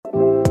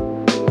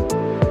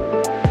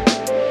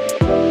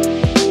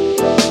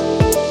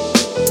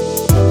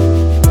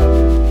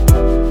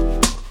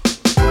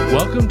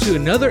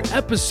another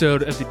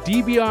episode of the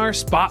DBR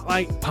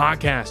Spotlight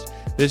Podcast.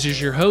 This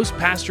is your host,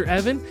 Pastor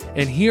Evan,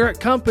 and here at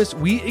Compass,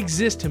 we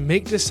exist to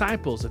make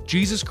disciples of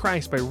Jesus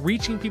Christ by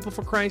reaching people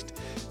for Christ,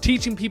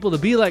 teaching people to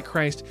be like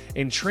Christ,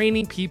 and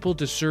training people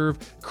to serve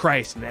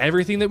Christ. And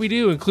everything that we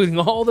do, including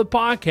all the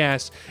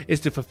podcasts,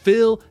 is to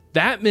fulfill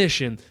that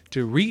mission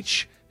to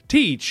reach,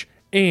 teach,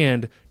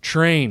 and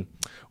train.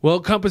 Well,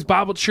 Compass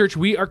Bible Church,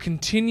 we are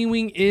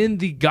continuing in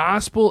the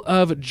Gospel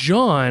of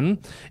John,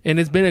 and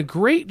it's been a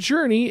great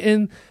journey,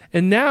 and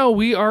now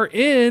we are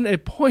in a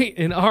point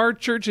in our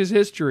church's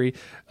history,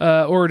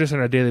 or just in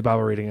our daily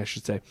Bible reading, I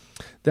should say,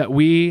 that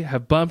we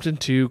have bumped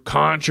into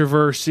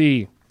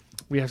controversy.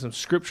 We have some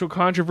scriptural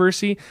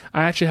controversy.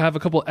 I actually have a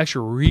couple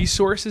extra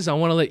resources I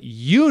want to let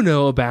you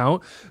know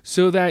about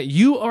so that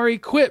you are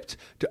equipped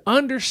to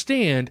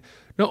understand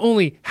not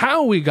only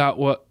how we got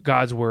what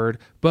God's word,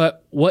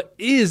 but what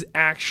is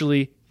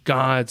actually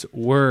God's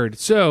word.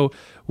 So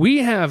we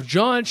have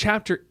John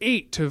chapter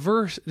 8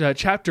 to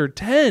chapter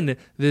 10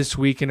 this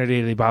week in our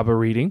daily Bible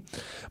reading,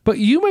 but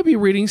you might be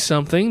reading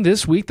something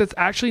this week that's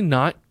actually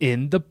not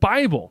in the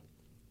Bible.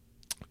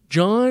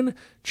 John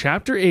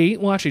chapter 8,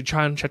 well actually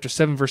John chapter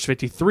 7 verse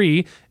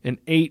 53 and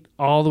 8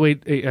 all the way,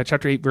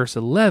 chapter 8 verse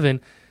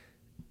 11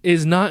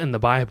 is not in the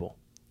Bible.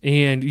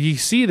 And you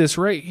see this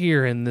right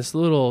here in this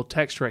little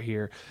text right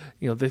here.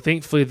 You know,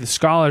 thankfully the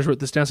scholars wrote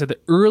this down, said the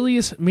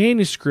earliest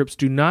manuscripts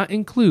do not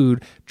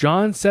include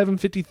John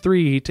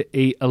 7:53 to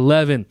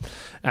 8:11.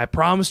 I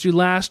promised you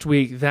last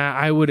week that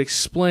I would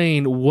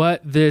explain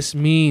what this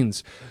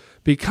means,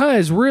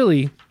 because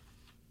really,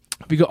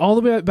 if we go all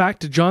the way back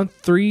to John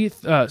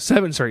chapter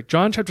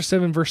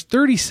 7 verse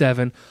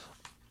 37.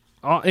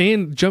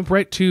 And jump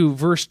right to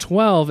verse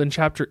 12 in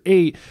chapter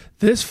 8,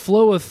 this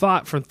flow of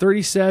thought from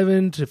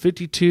 37 to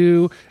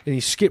 52, and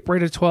you skip right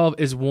to 12,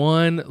 is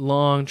one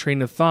long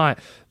train of thought.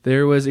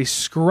 There was a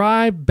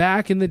scribe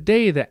back in the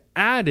day that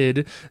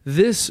added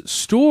this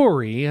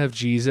story of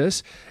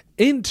Jesus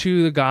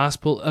into the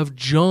Gospel of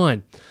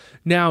John.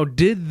 Now,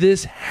 did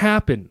this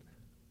happen?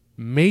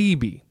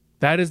 Maybe.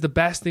 That is the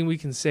best thing we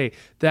can say.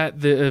 That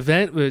the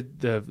event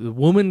with the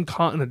woman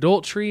caught in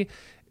adultery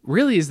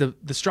really is the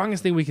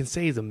strongest thing we can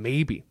say is a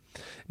maybe.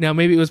 Now,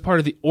 maybe it was part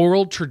of the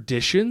oral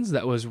traditions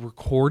that was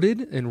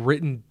recorded and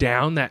written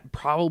down that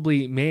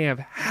probably may have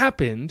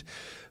happened,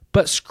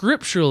 but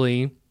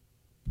scripturally,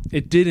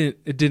 it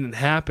didn't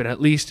happen, at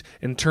least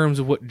in terms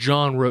of what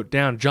John wrote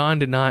down. John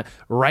did not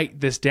write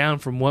this down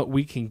from what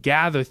we can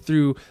gather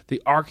through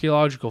the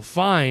archaeological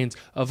finds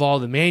of all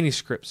the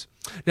manuscripts.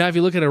 Now, if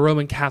you look at a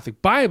Roman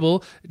Catholic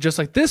Bible, just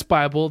like this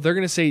Bible, they're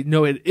going to say,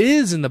 no, it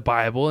is in the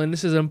Bible, and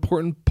this is an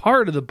important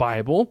part of the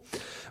Bible.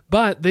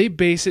 But they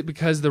base it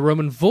because the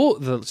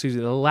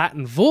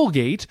Latin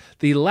Vulgate,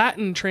 the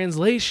Latin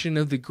translation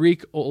of the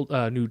Greek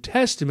New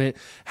Testament,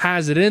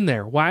 has it in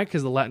there. Why?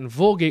 Because the Latin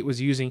Vulgate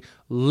was using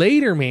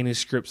later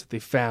manuscripts that they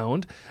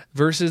found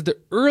versus the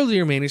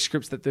earlier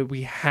manuscripts that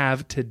we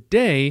have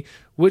today,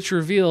 which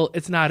reveal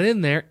it's not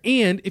in there.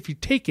 And if you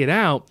take it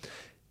out,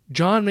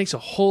 John makes a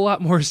whole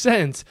lot more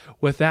sense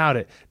without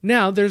it.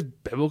 Now, there's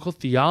biblical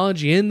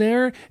theology in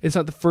there. It's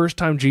not the first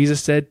time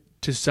Jesus said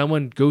to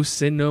someone, go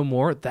sin no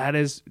more. That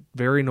is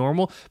very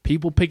normal.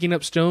 People picking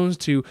up stones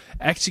to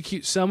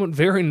execute someone,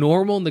 very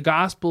normal in the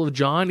Gospel of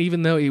John,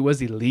 even though it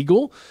was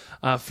illegal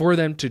for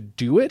them to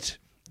do it.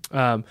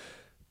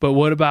 But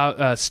what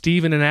about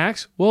Stephen and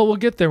Acts? Well, we'll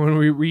get there when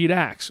we read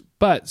Acts.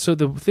 But so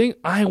the thing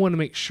I want to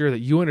make sure that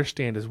you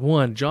understand is,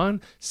 one,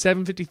 John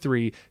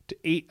 7:53 to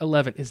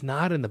 8:11 is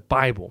not in the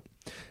Bible.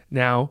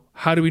 Now,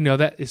 how do we know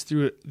that? It's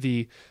through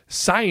the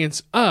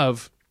science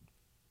of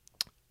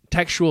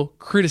textual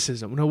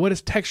criticism. Now, what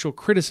is textual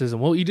criticism?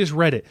 Well, you just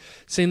read it,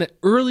 saying that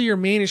earlier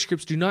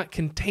manuscripts do not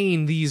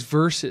contain these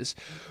verses.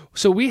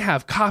 So we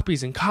have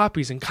copies and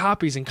copies and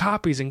copies and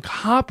copies and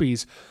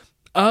copies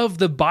of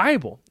the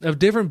Bible, of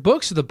different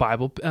books of the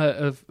Bible,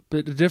 of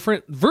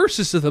different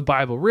verses of the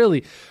Bible,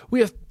 really.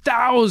 We have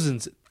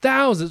thousands,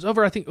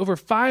 over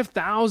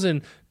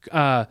 5,000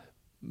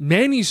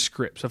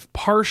 manuscripts of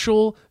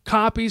partial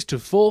copies to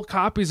full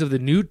copies of the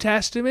New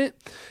Testament,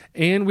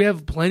 and we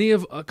have plenty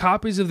of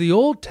copies of the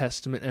Old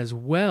Testament as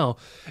well.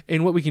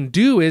 And what we can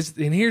do is,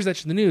 and here's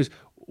actually the news,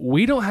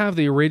 we don't have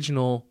the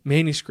original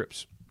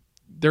manuscripts.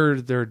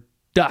 They're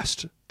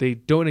dust. They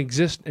don't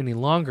exist any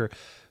longer.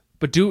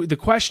 But the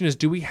question is,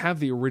 do we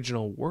have the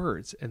original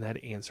words? And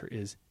that answer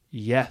is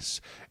yes.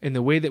 And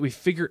the way that we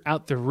figure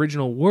out the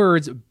original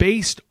words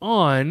based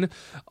on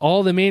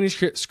all the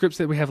manuscripts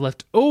that we have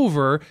left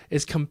over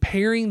is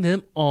comparing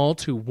them all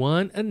to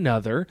one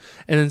another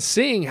and then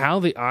seeing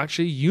how they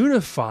actually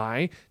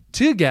unify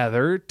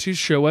together to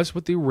show us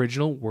what the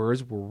original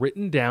words were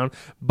written down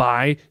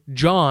by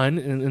John,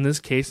 in this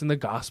case in the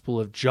Gospel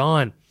of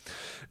John.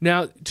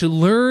 Now, to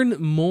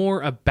learn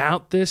more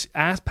about this,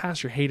 ask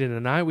Pastor Hayden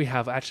and I. We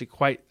have actually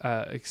quite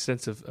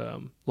extensive,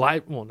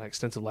 not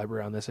extensive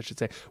library on this, I should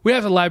say. We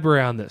have a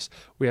library on this.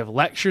 We have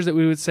lectures that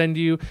we would send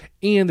you,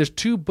 and there's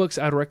 2 books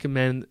I'd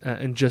recommend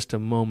in just a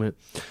moment.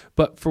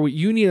 But for what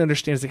you need to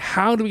understand is, like,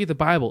 how do we get the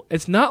Bible?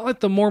 It's not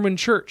like the Mormon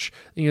church,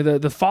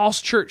 the false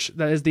church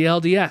that is the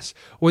LDS,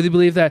 where they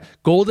believe that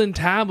golden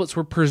tablets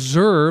were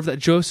preserved that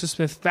Joseph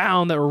Smith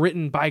found that were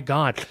written by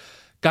God.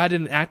 God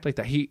didn't act like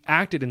that. He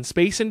acted in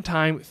space and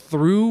time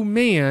through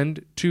man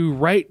to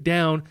write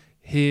down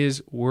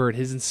his word,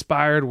 his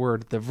inspired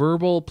word, the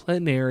verbal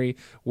plenary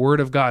word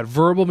of God.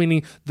 Verbal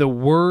meaning the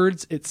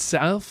words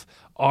itself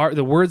are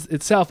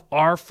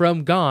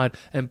from God,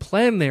 and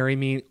plenary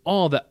meaning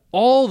all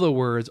the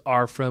words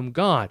are from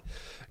God.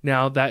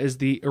 Now, that is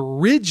the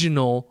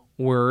original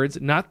words,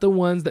 not the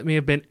ones that may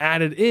have been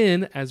added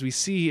in, as we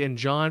see in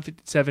John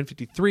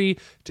 7:53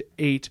 to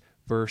 8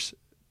 verse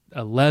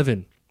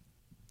 11.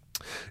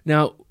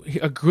 Now,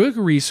 a good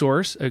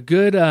resource, a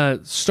good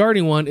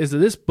starting one is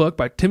this book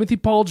by Timothy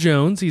Paul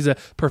Jones. He's a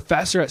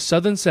professor at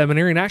Southern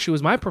Seminary and actually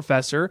was my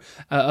professor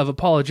of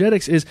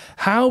apologetics, is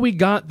How We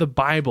Got the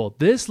Bible.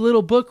 This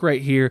little book right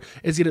here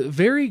is a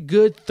very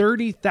good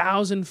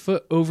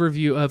 30,000-foot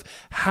overview of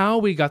how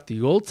we got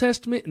the Old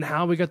Testament and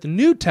how we got the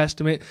New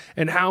Testament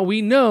and how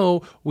we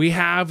know we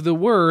have the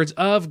words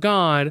of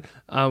God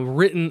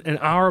written in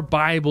our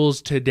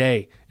Bibles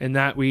today, and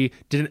that we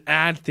didn't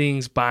add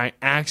things by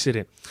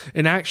accident.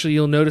 And actually,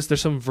 you'll notice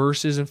there's some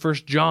verses in 1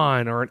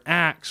 John or in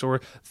Acts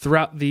or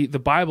throughout the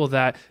Bible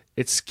that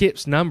it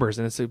skips numbers,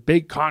 and it's a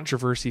big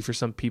controversy for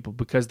some people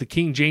because the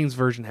King James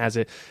Version has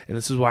it, and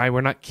this is why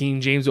we're not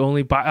King James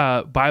only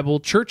Bible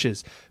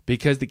churches,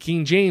 because the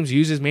King James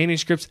uses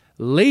manuscripts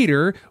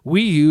later.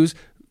 We use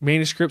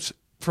manuscripts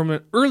from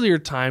an earlier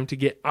time to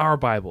get our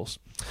Bibles.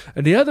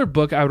 And the other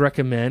book I would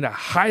recommend, I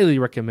highly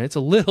recommend, it's a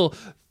little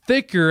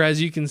thicker,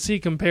 as you can see,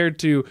 compared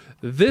to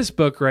this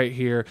book right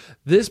here.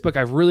 This book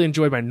I've really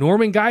enjoyed by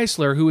Norman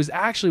Geisler, who is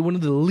actually one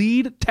of the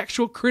lead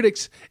textual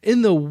critics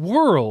in the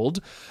world,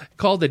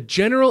 called The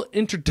General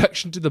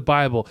Introduction to the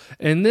Bible.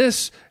 And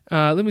this,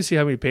 let me see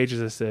how many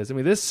pages this is. I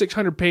mean, this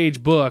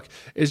 600-page book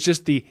is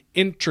just the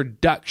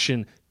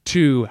introduction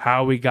to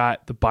how we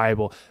got the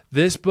Bible.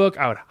 This book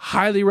I would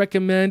highly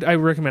recommend.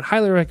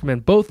 Highly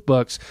recommend both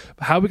books,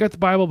 How We Got the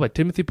Bible by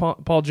Timothy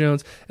Paul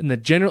Jones and The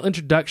General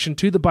Introduction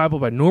to the Bible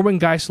by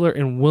Norman Geisler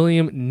and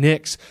William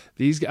Nix.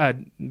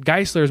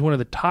 Geisler is one of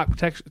the top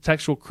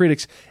textual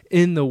critics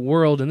in the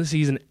world, and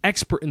he's an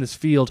expert in this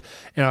field,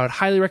 and I would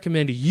highly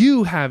recommend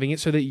you having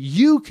it so that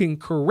you can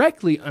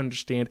correctly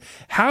understand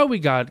how we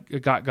got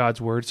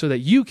God's Word, so that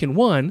you can,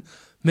 1,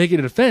 make it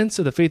a defense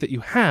of the faith that you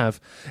have,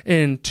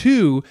 and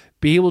 2,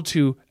 be able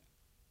to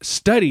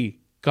study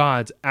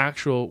God's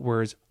actual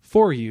words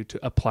for you to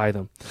apply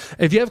them.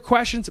 If you have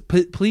questions,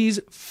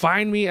 please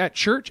find me at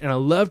church, and I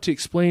love to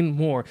explain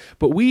more.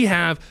 But we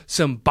have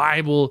some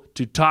Bible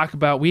to talk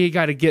about. We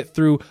got to get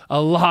through a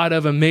lot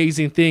of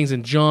amazing things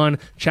in John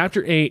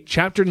chapter 8,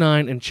 chapter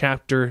 9, and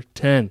chapter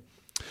 10.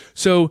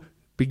 So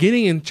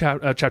beginning in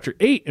chapter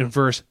 8 and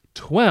verse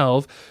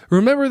 12,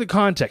 remember the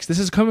context. This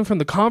is coming from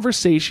the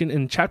conversation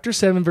in chapter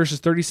 7, verses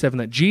 37,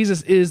 that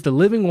Jesus is the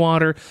living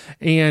water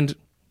and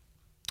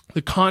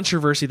the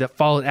controversy that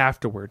followed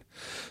afterward.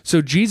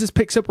 So Jesus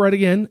picks up right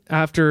again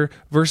after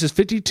verses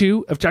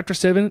 52 of chapter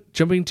 7,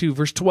 jumping to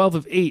verse 12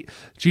 of 8.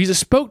 Jesus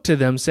spoke to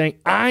them saying,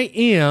 I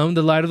am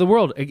the light of the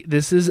world.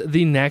 This is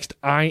the next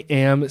I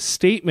am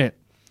statement.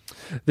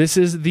 This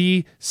is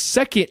the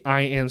second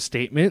I am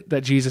statement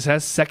that Jesus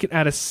has, second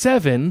out of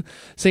 7,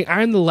 saying,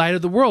 I am the light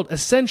of the world.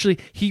 Essentially,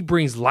 he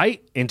brings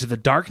light into the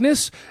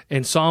darkness.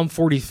 In Psalm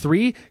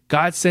 43,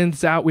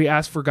 we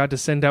ask for God to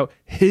send out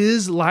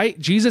his light.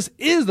 Jesus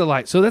is the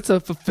light. So that's a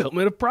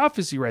fulfillment of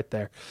prophecy right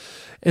there.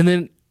 And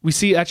then we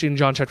see actually in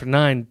John chapter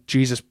 9,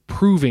 Jesus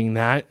proving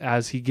that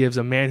as he gives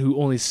a man who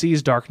only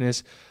sees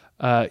darkness,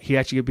 he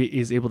actually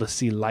is able to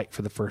see light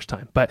for the first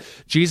time. But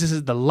Jesus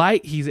is the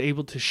light. He's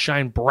able to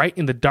shine bright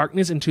in the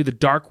darkness into the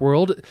dark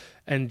world.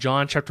 And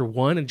John chapter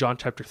 1 and John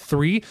chapter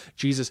 3,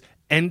 Jesus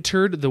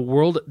entered the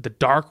world, the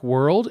dark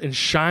world, and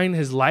shined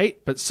his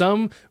light. But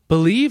some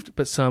believed,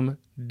 but some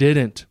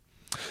didn't.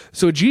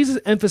 So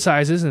Jesus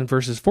emphasizes in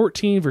verses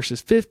 14,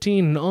 verses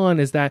 15 and on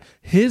is that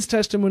his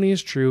testimony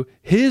is true,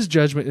 his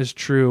judgment is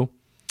true.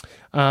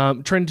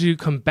 Trying to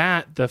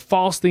combat the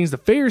false things the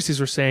Pharisees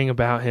were saying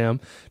about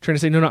him, trying to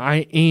say, no,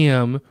 I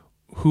am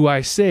who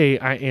I say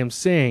I am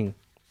saying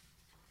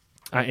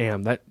I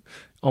am. That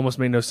almost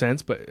made no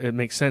sense, but it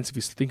makes sense if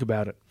you think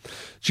about it.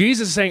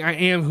 Jesus is saying, I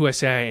am who I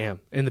say I am.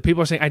 And the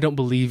people are saying, I don't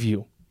believe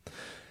you.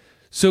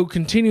 So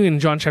continuing in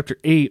John chapter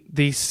 8,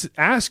 they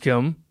ask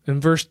him in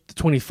verse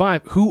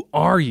 25, who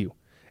are you?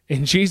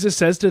 And Jesus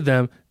says to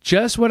them,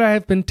 just what I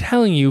have been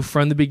telling you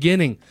from the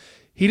beginning.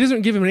 He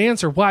doesn't give him an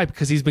answer. Why?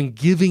 Because he's been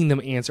giving them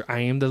an answer. I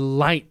am the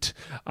light.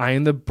 I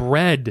am the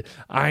bread.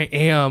 I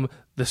am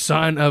the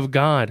Son of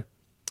God.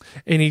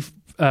 And he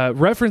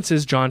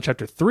references John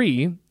chapter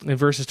 3 in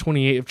verses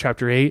 28 of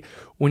chapter 8.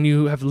 When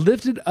you have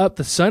lifted up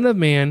the Son of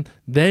Man,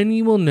 then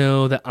you will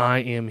know that I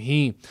am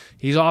he.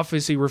 He's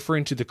obviously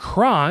referring to the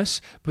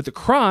cross, but the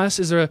cross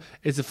is a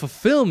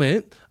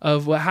fulfillment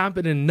of what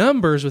happened in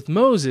Numbers with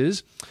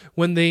Moses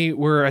when they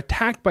were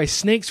attacked by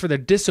snakes for their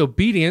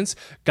disobedience.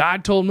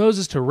 God told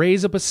Moses to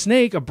raise up a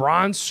snake, a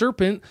bronze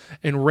serpent,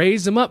 and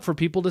raise them up for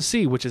people to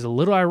see, which is a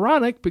little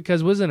ironic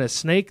because wasn't a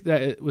snake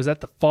that was at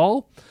the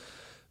fall?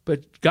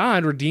 But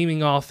God,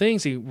 redeeming all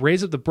things, he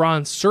raised up the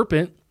bronze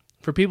serpent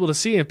for people to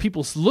see, and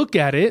people look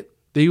at it,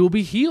 they will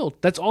be healed.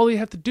 That's all you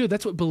have to do.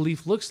 That's what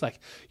belief looks like.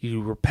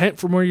 You repent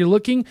from where you're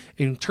looking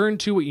and turn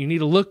to what you need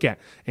to look at.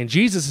 And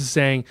Jesus is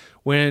saying,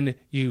 when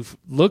you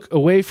look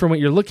away from what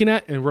you're looking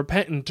at and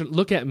repent and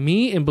look at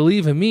me and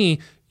believe in me,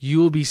 you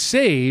will be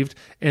saved.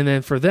 And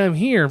then for them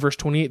here in verse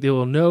 28, they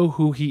will know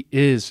who he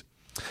is.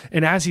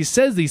 And as he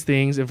says these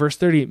things in verse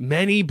 30,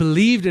 many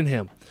believed in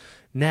him.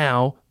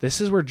 Now, this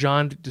is where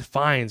John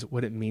defines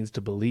what it means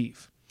to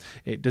believe.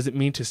 It doesn't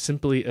mean to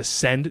simply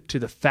ascend to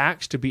the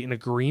facts, to be in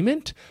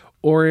agreement,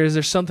 or is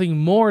there something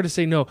more to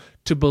say? No,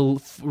 to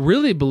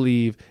really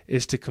believe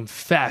is to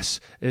confess,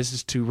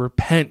 is to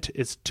repent,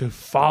 is to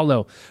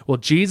follow. Well,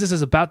 Jesus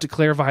is about to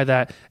clarify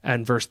that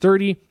in verse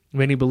 30.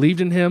 Many believed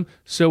in him.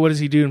 So what does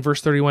he do in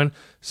verse 31?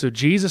 So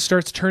Jesus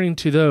starts turning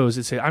to those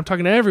and say, I'm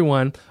talking to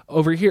everyone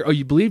over here. Oh,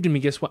 you believed in me.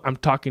 Guess what? I'm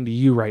talking to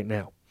you right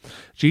now.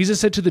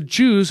 Jesus said to the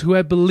Jews who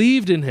had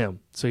believed in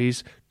him, so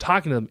he's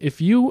talking to them, if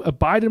you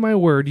abide in my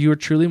word, you are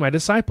truly my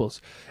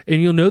disciples,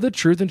 and you'll know the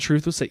truth, and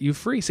truth will set you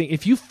free. Saying,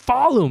 if you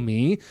follow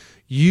me,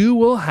 you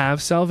will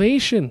have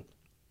salvation.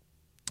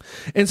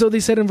 And so they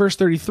said in verse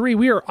 33,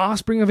 we are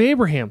offspring of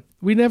Abraham.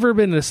 We've never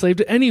been a slave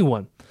to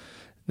anyone.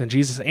 Then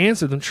Jesus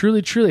answered them,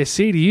 truly, truly, I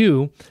say to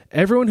you,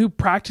 everyone who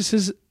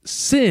practices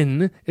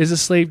sin is a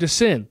slave to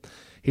sin.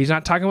 He's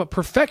not talking about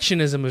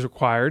perfectionism is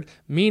required,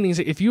 meaning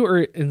that if you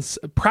are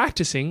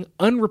practicing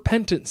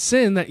unrepentant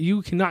sin that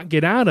you cannot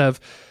get out of,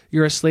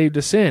 you're a slave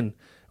to sin.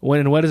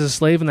 And what is a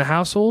slave in the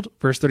household?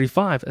 Verse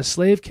 35, a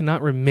slave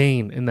cannot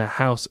remain in the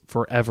house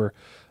forever.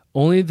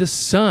 Only the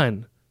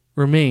son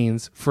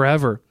remains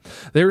forever.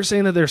 They were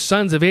saying that they're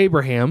sons of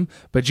Abraham,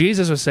 but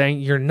Jesus was saying,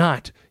 you're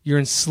not. You're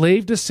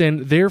enslaved to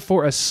sin,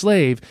 therefore a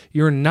slave.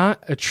 You're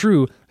not a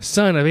true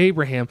son of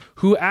Abraham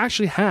who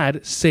actually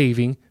had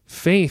saving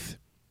faith.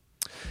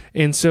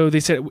 And so they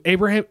said,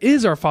 Abraham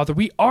is our father.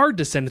 We are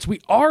descendants.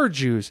 We are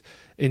Jews.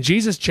 And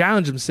Jesus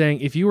challenged them,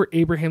 saying, if you were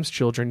Abraham's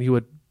children,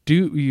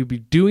 you'd be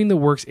doing the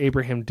works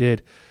Abraham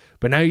did.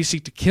 But now you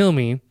seek to kill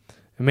me,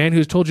 a man who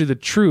has told you the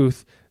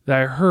truth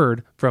that I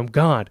heard from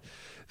God.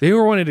 They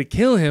were wanting to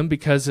kill him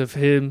because of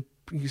him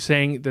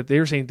saying that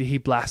he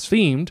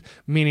blasphemed,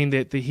 meaning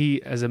that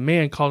he, as a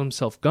man, called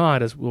himself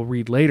God, as we'll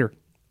read later.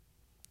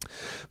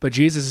 But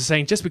Jesus is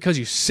saying, just because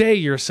you say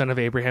you're a son of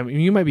Abraham,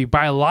 and you might be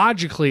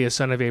biologically a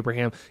son of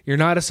Abraham, you're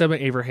not a son of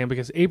Abraham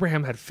because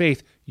Abraham had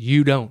faith.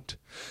 You don't.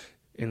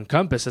 In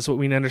Compass, that's what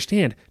we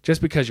understand.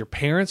 Just because your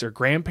parents or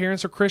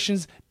grandparents are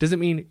Christians doesn't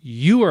mean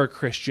you are a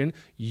Christian.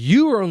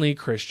 You are only a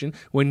Christian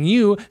when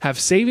you have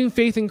saving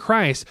faith in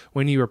Christ,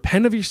 when you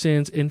repent of your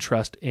sins and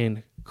trust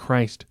in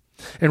Christ.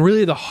 And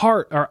really the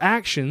heart, our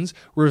actions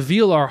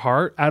reveal our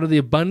heart. Out of the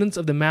abundance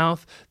of the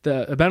mouth,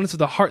 the abundance of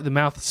the heart, the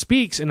mouth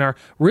speaks, and our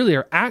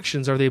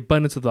actions are the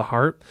abundance of the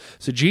heart.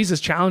 So Jesus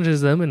challenges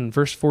them in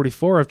verse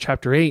 44 of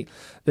chapter 8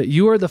 that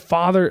your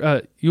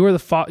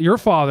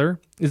father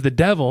is the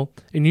devil,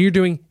 and you're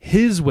doing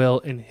his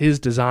will and his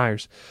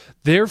desires.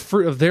 Their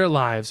fruit of their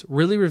lives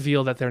really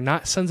reveal that they're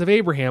not sons of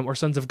Abraham or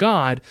sons of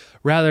God,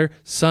 rather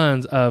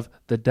sons of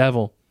the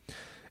devil.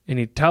 And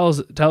he tells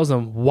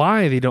them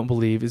why they don't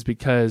believe is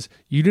because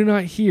you do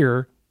not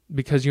hear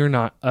because you're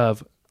not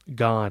of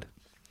God.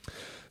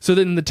 So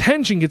then the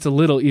tension gets a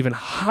little even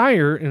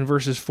higher in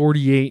verses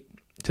 48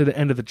 to the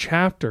end of the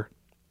chapter.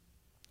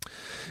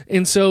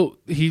 And so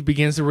he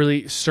begins to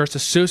really starts to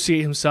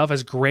associate himself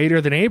as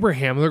greater than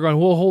Abraham. And they're going,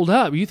 well, hold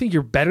up. You think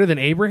you're better than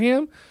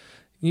Abraham?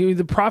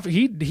 The prophet,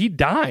 he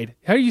died.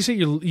 How do you say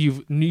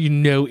you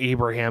know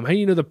Abraham? How do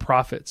you know the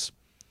prophets?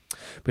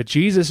 But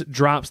Jesus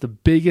drops the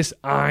biggest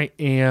I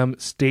am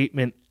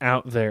statement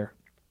out there.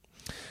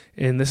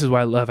 And this is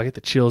why I get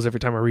the chills every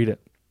time I read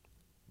it.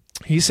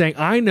 He's saying,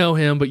 I know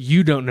him, but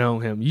you don't know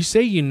him. You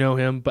say you know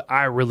him, but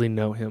I really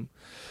know him.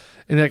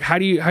 And like, how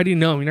do you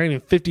know him? You're not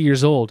even 50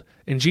 years old.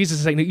 And Jesus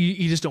is saying, no,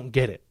 you just don't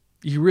get it.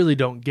 You really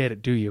don't get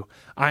it, do you?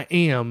 I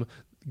am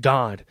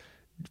God.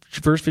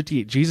 Verse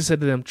 58, Jesus said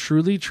to them,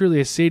 truly,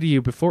 truly, I say to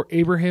you, before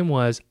Abraham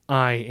was,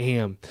 I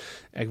am.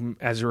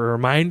 As a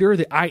reminder,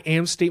 the I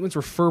am statements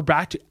refer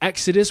back to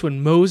Exodus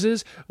when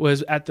Moses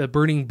was at the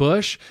burning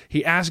bush.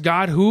 He asked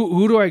God,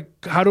 what do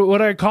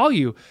I call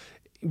you?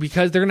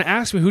 Because they're going to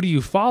ask me, who do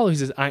you follow? He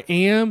says, I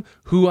am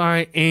who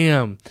I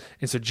am.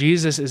 And so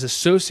Jesus is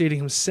associating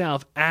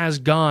himself as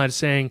God,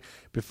 saying,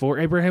 before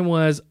Abraham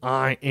was,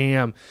 I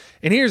am.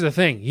 And here's the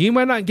thing. You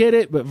might not get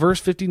it, but verse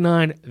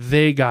 59,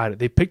 they got it.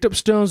 They picked up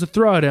stones to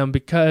throw at him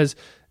because,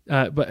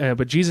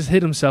 but Jesus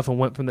hid himself and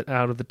went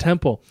out of the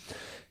temple.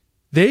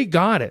 They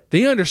got it.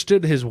 They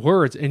understood his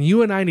words, and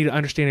you and I need to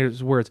understand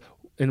his words.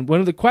 And one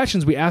of the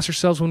questions we ask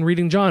ourselves when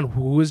reading John,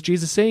 who is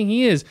Jesus saying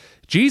he is?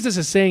 Jesus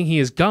is saying he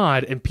is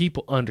God, and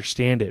people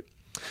understand it.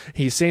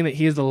 He's saying that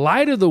he is the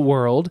light of the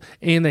world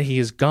and that he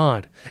is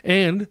God.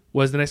 And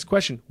what's the next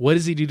question? What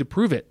does he do to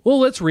prove it? Well,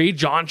 let's read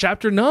John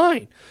chapter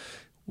 9.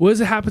 What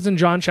happens in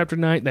John chapter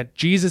 9? That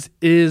Jesus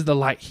is the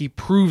light. He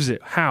proves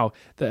it. How?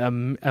 That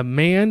a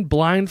man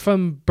blind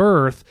from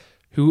birth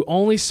who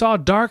only saw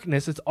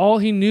darkness, it's all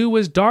he knew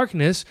was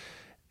darkness,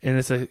 and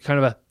it's a kind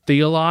of a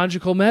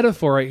theological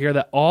metaphor right here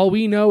that all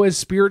we know is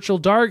spiritual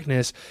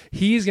darkness.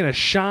 He's going to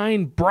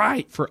shine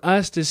bright for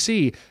us to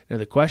see. Now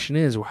the question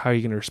is, well, how are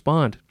you going to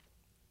respond?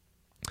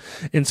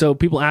 And so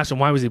people ask him,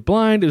 why was he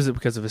blind? Was it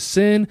because of his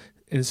sin?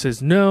 And it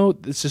says, no,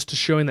 it's just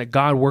showing that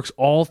God works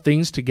all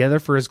things together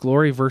for his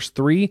glory. Verse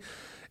 3,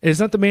 it's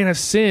not the man has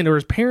sinned or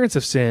his parents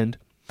have sinned,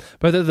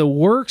 but that the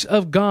works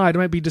of God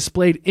might be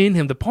displayed in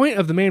him. The point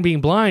of the man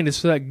being blind is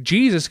so that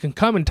Jesus can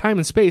come in time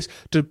and space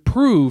to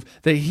prove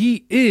that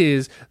he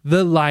is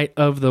the light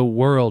of the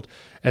world.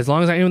 As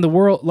long as I am in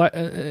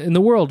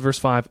the world, verse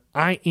 5,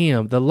 I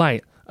am the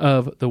light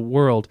of the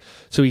world.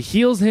 So he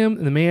heals him,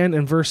 and the man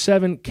in verse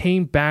 7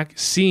 came back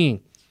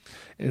seeing,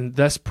 and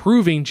thus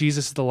proving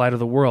Jesus is the light of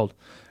the world.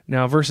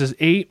 Now, verses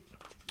 8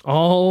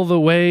 all the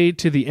way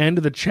to the end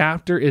of the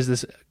chapter is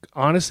this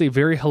honestly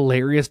very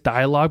hilarious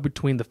dialogue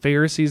between the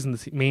Pharisees and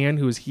the man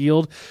who is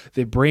healed.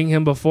 They bring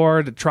him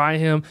before to try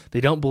him.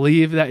 They don't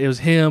believe that it was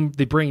him.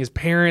 They bring his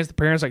parents. The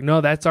parents are like,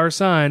 no, that's our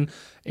son,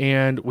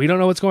 and we don't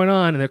know what's going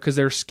on, and because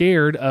they're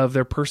scared of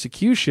their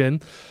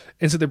persecution.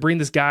 And so they bring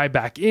this guy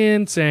back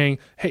in saying,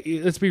 hey,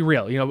 let's be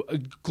real,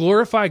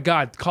 glorify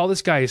God, call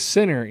this guy a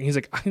sinner. And he's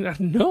like,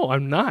 no,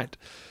 I'm not.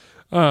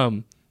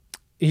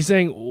 He's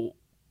saying,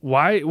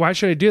 why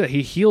should I do that?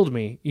 He healed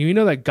me. You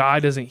know that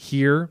God doesn't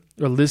hear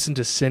or listen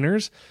to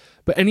sinners,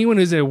 but anyone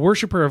who's a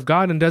worshiper of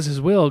God and does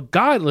his will,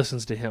 God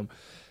listens to him.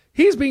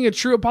 He's being a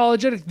true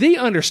apologetic. They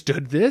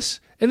understood this.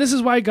 And this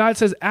is why God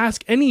says,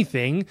 ask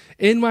anything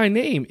in my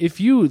name. If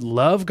you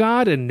love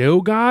God and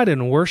know God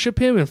and worship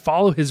him and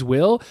follow his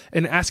will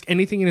and ask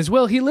anything in his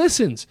will, he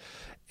listens.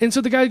 And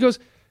so the guy goes,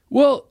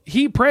 well,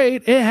 he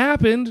prayed, it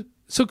happened.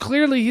 So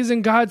clearly he's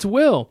in God's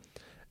will.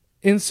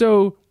 And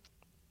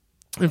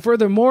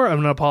furthermore,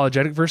 I'm an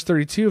apologetic, verse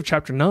 32 of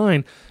chapter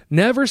 9,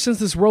 never since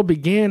this world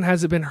began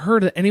has it been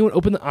heard that anyone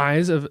opened the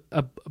eyes of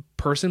a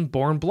person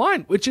born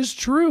blind, which is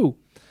true.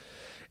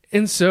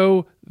 And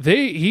so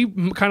he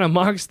kind of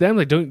mocks them,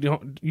 like,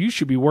 don't you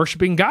should be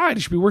worshiping God.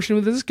 You should be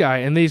worshiping this guy.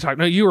 And they talk,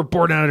 no, you were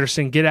born under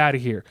sin. Get out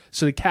of here.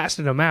 So they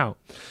casted him out.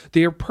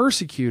 They are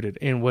persecuted.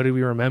 And what do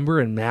we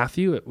remember in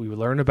Matthew? We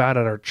learn about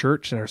at our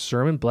church in our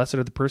sermon, blessed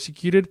are the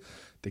persecuted.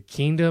 The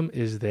kingdom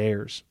is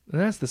theirs.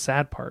 And that's the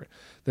sad part.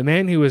 The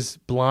man who was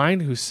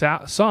blind, who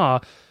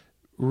saw,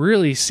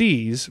 really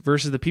sees,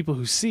 versus the people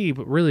who see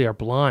but really are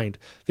blind.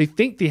 They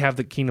think they have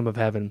the kingdom of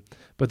heaven,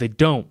 but they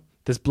don't.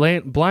 This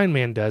blind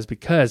man does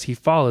because he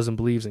follows and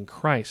believes in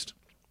Christ.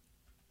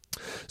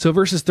 So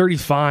verses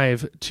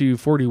 35 to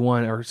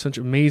 41 are such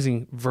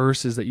amazing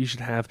verses that you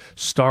should have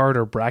starred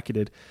or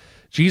bracketed.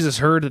 Jesus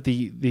heard that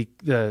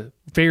the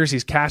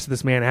Pharisees casted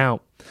this man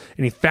out,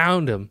 and he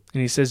found him,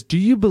 and he says, do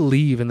you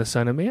believe in the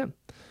Son of Man?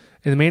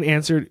 And the man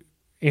answered,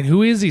 and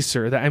who is he,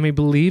 sir, that I may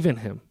believe in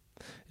him?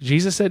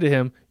 Jesus said to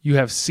him, you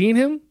have seen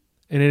him,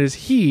 and it is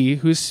he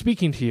who is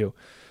speaking to you.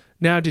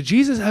 Now, did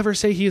Jesus ever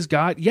say he is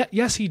God?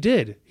 Yes, he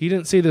did. He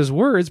didn't say those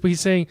words, but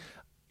he's saying,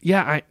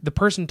 the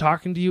person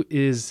talking to you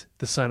is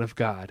the Son of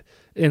God.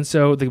 And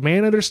so the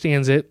man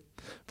understands it,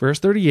 verse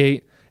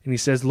 38, and he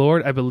says,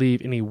 Lord, I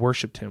believe, and he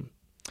worshiped him.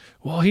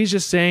 Well, he's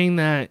just saying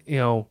that,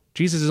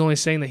 Jesus is only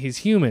saying that he's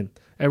human,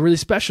 a really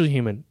special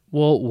human.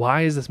 Well,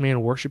 why is this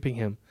man worshiping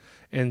him?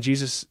 And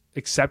Jesus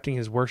accepting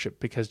his worship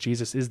because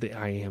Jesus is the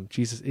I am.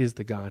 Jesus is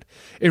the God.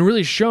 And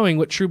really showing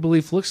what true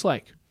belief looks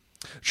like.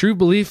 True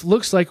belief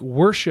looks like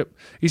worship.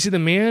 You see, the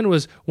man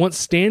was once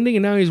standing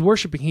and now he's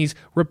worshiping. He's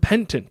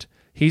repentant.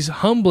 He's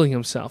humbling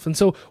himself. And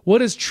so what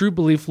does true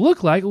belief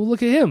look like? Well,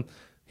 look at him.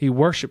 He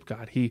worshiped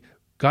God. He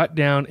got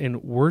down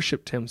and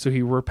worshiped him. So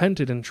he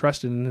repented and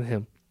trusted in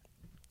him.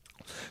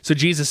 So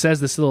Jesus says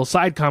this little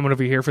side comment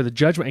over here, for the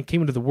judgment and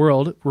came into the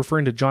world,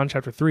 referring to John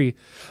chapter 3,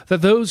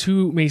 that those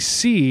who may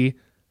see,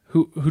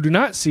 who do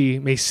not see,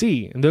 may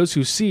see, and those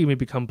who see may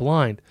become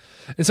blind.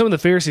 And some of the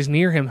Pharisees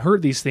near him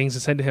heard these things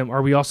and said to him,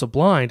 are we also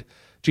blind?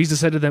 Jesus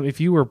said to them,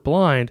 if you were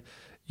blind,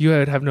 you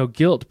would have no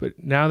guilt,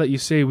 but now that you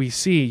say we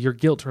see, your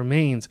guilt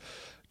remains.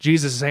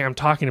 Jesus is saying, I'm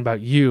talking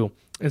about you.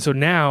 And so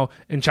now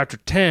in chapter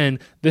 10,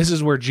 this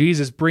is where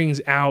Jesus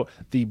brings out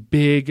the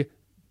big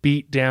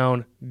beat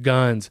down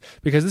guns,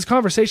 because this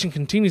conversation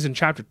continues in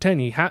chapter 10.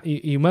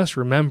 You must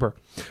remember.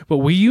 But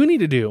what you need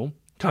to do,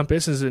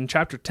 Compass, is in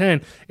chapter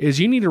 10, is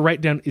you need to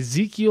write down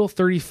Ezekiel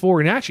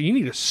 34. And actually, you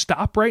need to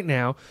stop right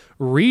now,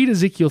 read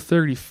Ezekiel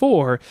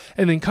 34,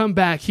 and then come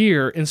back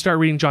here and start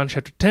reading John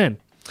chapter 10.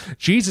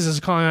 Jesus is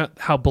calling out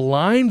how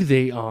blind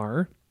they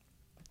are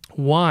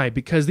Why?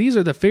 Because these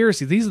are the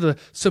Pharisees. These are the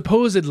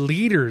supposed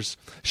leaders,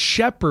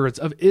 shepherds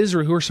of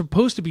Israel who are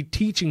supposed to be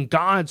teaching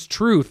God's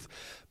truth,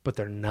 but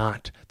they're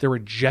not. They're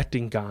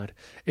rejecting God.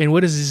 And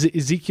what does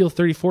Ezekiel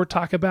 34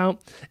 talk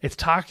about? It's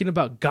talking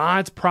about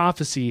God's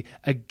prophecy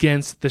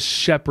against the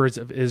shepherds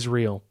of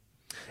Israel.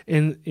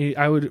 And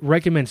I would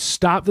recommend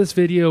stop this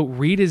video,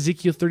 read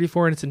Ezekiel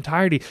 34 in its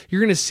entirety.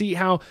 You're going to see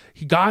how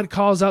God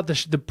calls out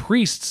the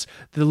priests,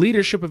 the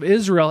leadership of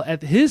Israel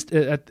at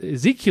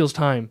Ezekiel's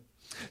time,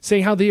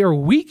 saying how they are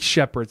weak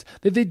shepherds,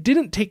 that they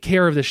didn't take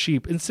care of the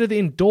sheep. Instead, they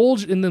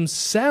indulged in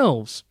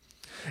themselves.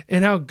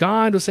 And how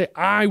God will say,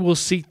 I will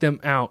seek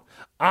them out.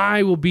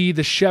 I will be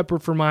the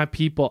shepherd for my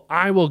people.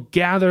 I will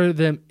gather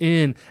them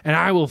in, and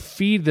I will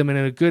feed them in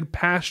a good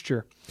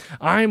pasture.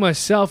 I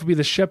myself will be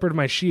the shepherd of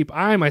my sheep.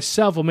 I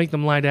myself will make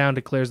them lie down,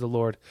 declares the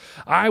Lord.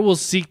 I will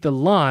seek the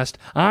lost.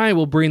 I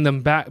will bring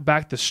them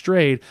back the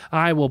strayed.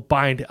 I will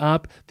bind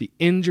up the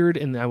injured,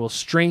 and I will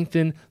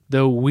strengthen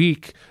the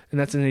weak. And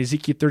that's in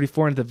Ezekiel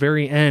 34 and at the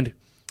very end.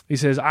 He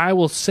says, I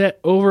will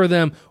set over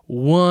them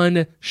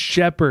one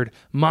shepherd,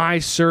 my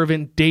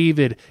servant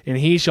David, and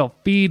he shall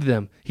feed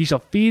them. He shall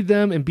feed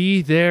them and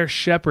be their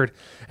shepherd.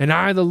 And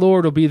I, the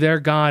Lord, will be their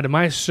God, and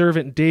my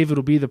servant David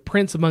will be the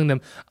prince among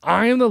them.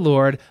 I am the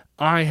Lord,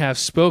 I have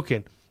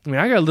spoken. I mean,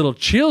 I got a little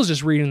chills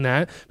just reading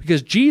that,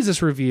 because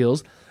Jesus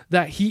reveals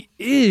that he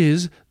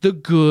is the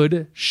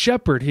good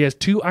shepherd. He has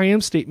two I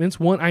am statements.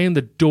 One, I am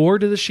the door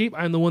to the sheep.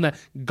 I am the one that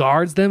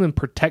guards them and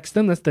protects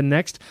them. That's the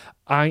next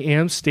I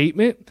am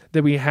statement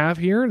that we have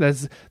here.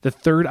 That's the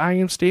third I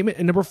am statement.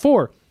 And number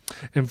 4,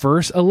 in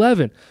verse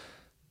 11,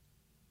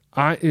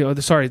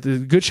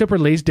 the good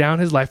shepherd lays down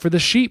his life for the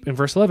sheep. In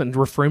verse 11,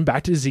 referring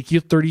back to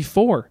Ezekiel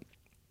 34.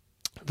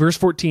 Verse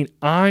 14,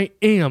 I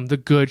am the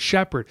good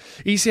shepherd.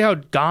 You see how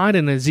God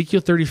in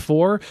Ezekiel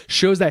 34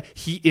 shows that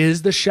he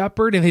is the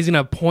shepherd, and he's going to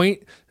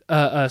appoint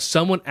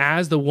someone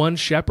as the one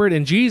shepherd.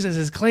 And Jesus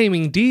is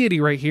claiming deity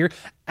right here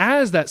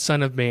as that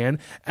Son of Man,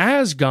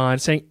 as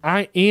God, saying,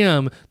 I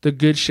am the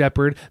good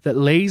shepherd that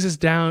lays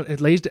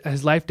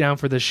his life down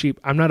for the sheep.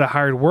 I'm not a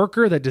hired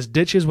worker that just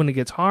ditches when it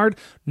gets hard.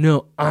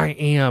 No, I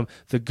am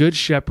the good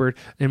shepherd,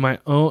 and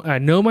I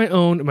know my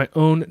own, and my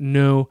own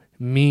know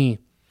me.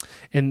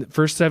 In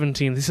verse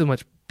 17, these are the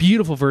most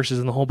beautiful verses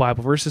in the whole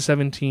Bible, verses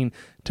 17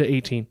 to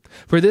 18.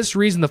 For this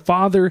reason, the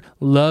Father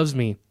loves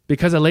me,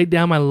 because I laid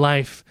down my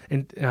life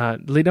and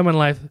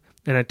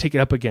I take it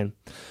up again.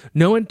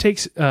 No one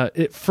takes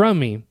it from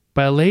me,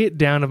 but I lay it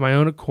down of my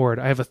own accord.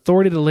 I have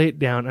authority to lay it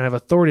down, and I have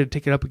authority to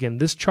take it up again.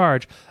 This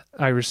charge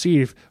I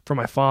received from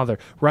my Father.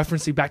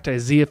 Referencing back to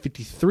Isaiah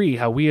 53,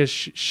 how we as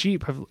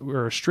sheep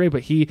are astray,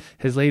 but he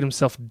has laid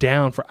himself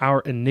down for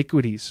our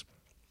iniquities.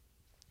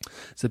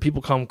 So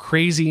people call him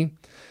crazy,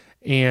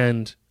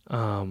 and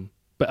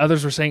but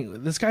others were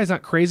saying, this guy's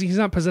not crazy. He's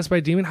not possessed by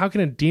a demon. How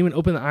can a demon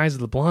open the eyes of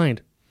the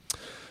blind?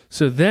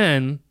 So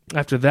then,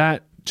 after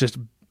that just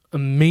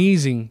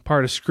amazing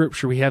part of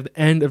Scripture, we have the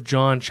end of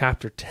John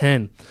chapter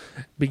 10,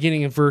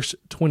 beginning in verse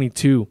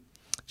 22.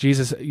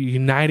 Jesus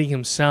uniting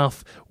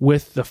himself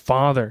with the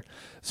Father.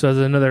 So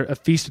there's a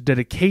feast of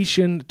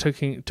dedication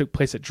took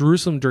place at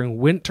Jerusalem during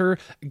winter,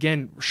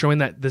 again showing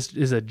that this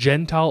is a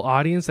Gentile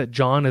audience that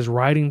John is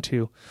writing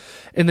to.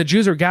 And the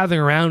Jews are gathering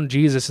around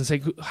Jesus and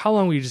saying, how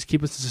long will you just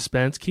keep us in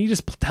suspense? Can you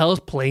just tell us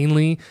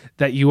plainly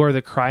that you are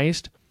the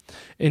Christ?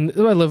 And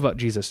what I love about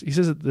Jesus, he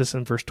says this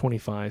in verse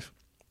 25.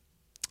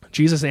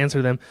 Jesus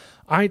answered them,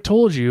 I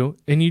told you,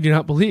 and you do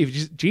not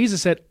believe.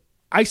 Jesus said,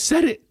 I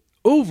said it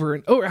over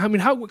and over. I mean,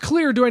 how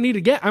clear do I need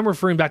to get? I'm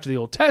referring back to the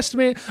Old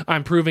Testament.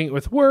 I'm proving it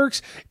with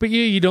works, but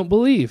you don't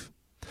believe.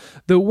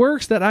 The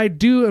works that I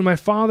do in my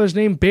Father's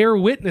name bear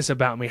witness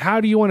about me.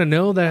 How do you want to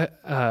know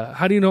that?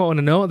 How do you want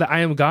to know that I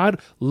am God?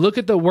 Look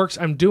at the works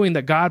I'm doing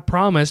that God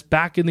promised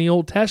back in the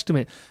Old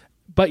Testament.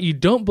 But you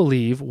don't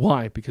believe.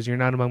 Why? Because you're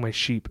not among my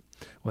sheep.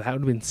 Well, that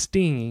would have been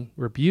stinging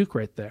rebuke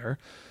right there,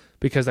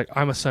 because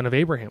I'm a son of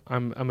Abraham.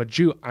 I'm a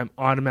Jew. I'm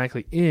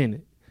automatically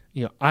in.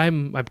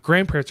 My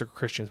grandparents are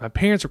Christians. My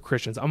parents are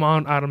Christians. I'm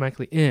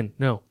automatically in.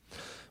 No.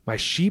 My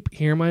sheep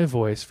hear my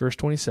voice, verse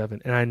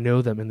 27, and I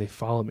know them and they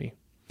follow me.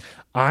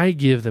 I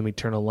give them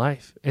eternal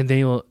life, and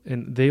they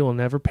will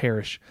never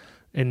perish,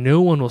 and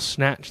no one will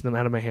snatch them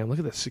out of my hand. Look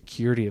at the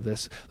security of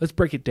this. Let's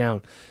break it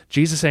down.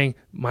 Jesus saying,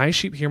 my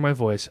sheep hear my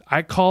voice.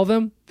 I call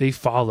them, they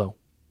follow.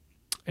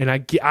 And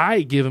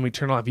I give them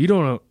eternal life. You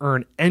don't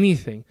earn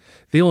anything.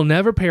 They will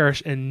never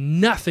perish,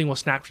 and nothing will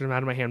snatch them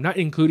out of my hand, not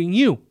including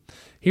you.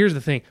 Here's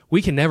the thing.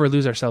 We can never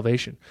lose our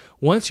salvation.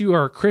 Once you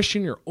are a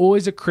Christian, you're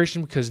always a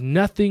Christian, because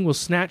nothing will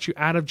snatch you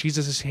out of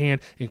Jesus'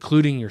 hand,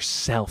 including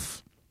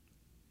yourself.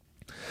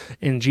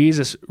 And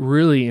Jesus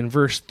really, in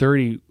verse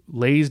 30,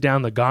 lays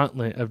down the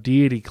gauntlet of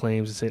deity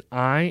claims and said,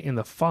 I and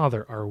the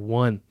Father are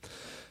one.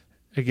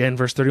 Again,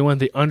 verse 31,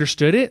 they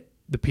understood it.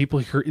 The people,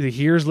 the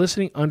hearers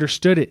listening,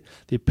 understood it.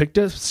 They picked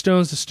up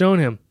stones to stone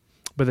him.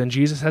 But then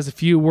Jesus has a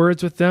few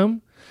words with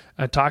them,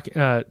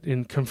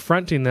 in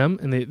confronting them,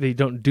 and they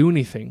don't do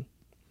anything.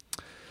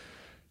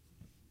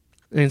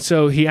 And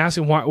so he asked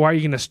him, why are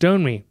you going to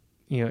stone me?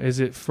 Is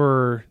it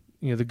for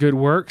the good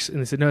works. And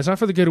they said, no, it's not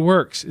for the good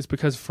works. It's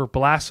because for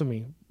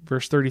blasphemy.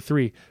 Verse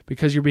 33,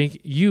 because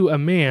you, a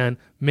man,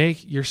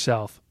 make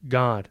yourself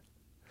God.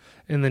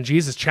 And then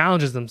Jesus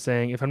challenges them,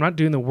 saying, if I'm not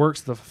doing the works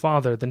of the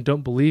Father, then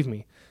don't believe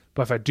me.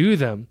 But if I do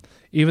them,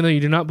 even though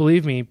you do not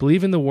believe me,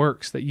 believe in the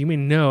works, that you may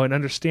know and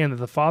understand that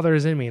the Father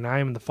is in me and I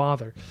am in the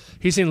Father.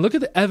 He's saying, look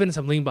at the evidence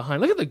I'm leaving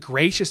behind. Look at the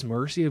gracious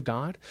mercy of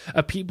God,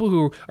 of people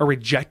who are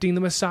rejecting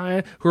the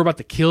Messiah, who are about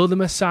to kill the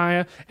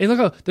Messiah. And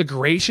look at the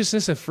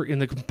graciousness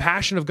and the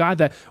compassion of God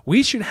that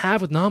we should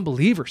have with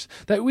non-believers,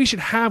 that we should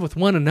have with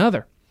one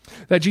another.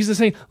 That Jesus is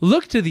saying,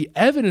 look to the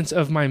evidence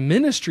of my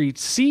ministry,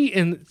 see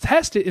and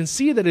test it and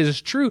see that it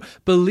is true.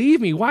 Believe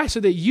me. Why?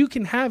 So that you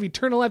can have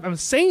eternal life. I'm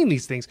saying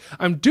these things.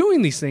 I'm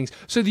doing these things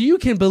so that you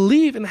can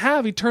believe and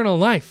have eternal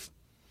life.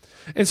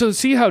 And so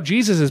see how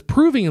Jesus is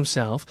proving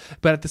himself,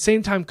 but at the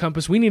same time,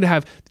 Compass, we need to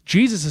have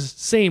Jesus'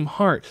 same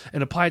heart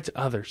and apply it to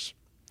others.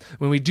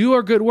 When we do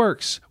our good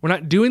works, we're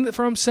not doing it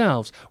for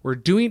ourselves. We're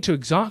doing it to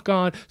exalt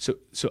God so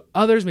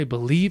others may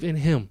believe in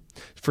him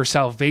for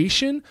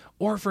salvation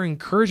or for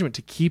encouragement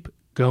to keep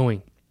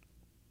going.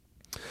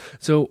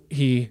 So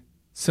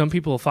some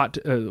people sought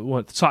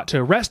to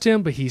arrest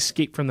him, but he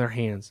escaped from their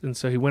hands. And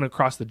so he went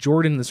across the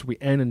Jordan. This will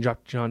end in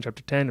John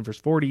chapter 10 and verse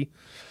 40.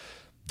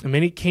 And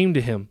many came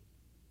to him,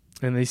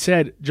 and they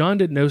said, John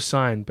did no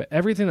sign, but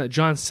everything that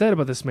John said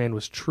about this man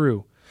was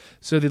true.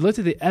 So they looked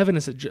at the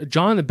evidence that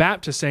John the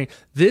Baptist saying,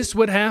 this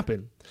would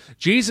happen.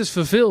 Jesus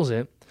fulfills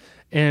it.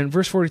 And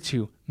verse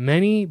 42,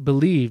 many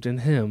believed in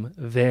him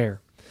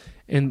there.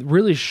 And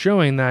really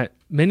showing that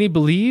many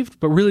believed,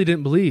 but really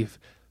didn't believe.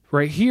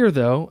 Right here,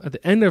 though, at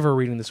the end of our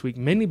reading this week,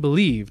 many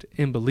believed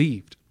and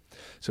believed.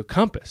 So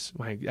Compass,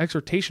 my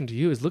exhortation to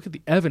you is look at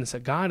the evidence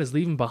that God is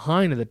leaving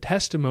behind in the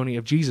testimony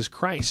of Jesus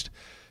Christ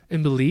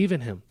and believe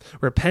in him.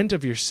 Repent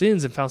of your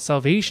sins and found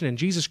salvation in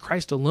Jesus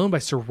Christ alone by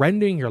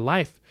surrendering your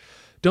life.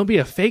 Don't be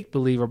a fake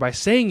believer by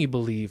saying you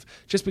believe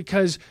just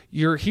because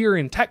you're here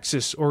in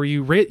Texas or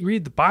you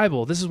read the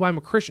Bible. This is why I'm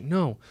a Christian.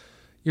 No,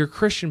 you're a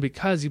Christian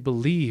because you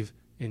believe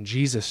in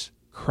Jesus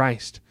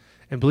Christ.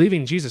 And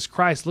believing in Jesus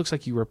Christ looks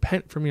like you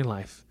repent from your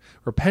life,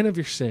 repent of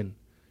your sin,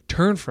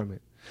 turn from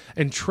it,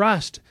 and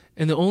trust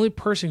in the only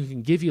person who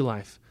can give you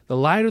life, the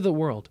light of the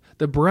world,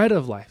 the bread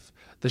of life,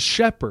 the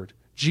shepherd,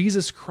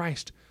 Jesus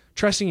Christ,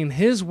 trusting in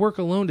his work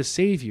alone to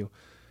save you.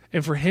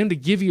 And for him to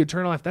give you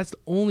eternal life, that's the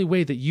only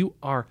way that you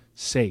are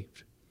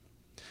saved.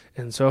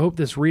 And so I hope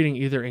this reading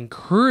either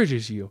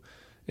encourages you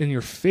in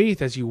your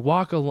faith as you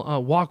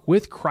walk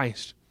with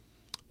Christ,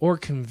 or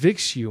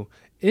convicts you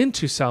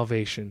into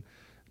salvation,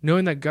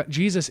 knowing that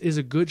Jesus is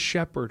a good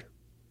shepherd,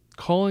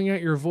 calling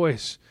out your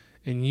voice,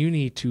 and you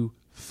need to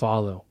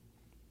follow.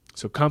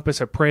 So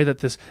Compass, I pray that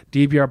this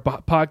DBR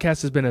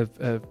podcast has been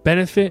a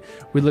benefit.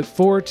 We look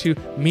forward to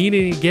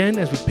meeting again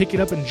as we pick it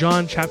up in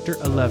John chapter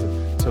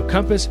 11. So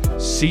Compass,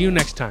 see you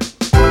next time.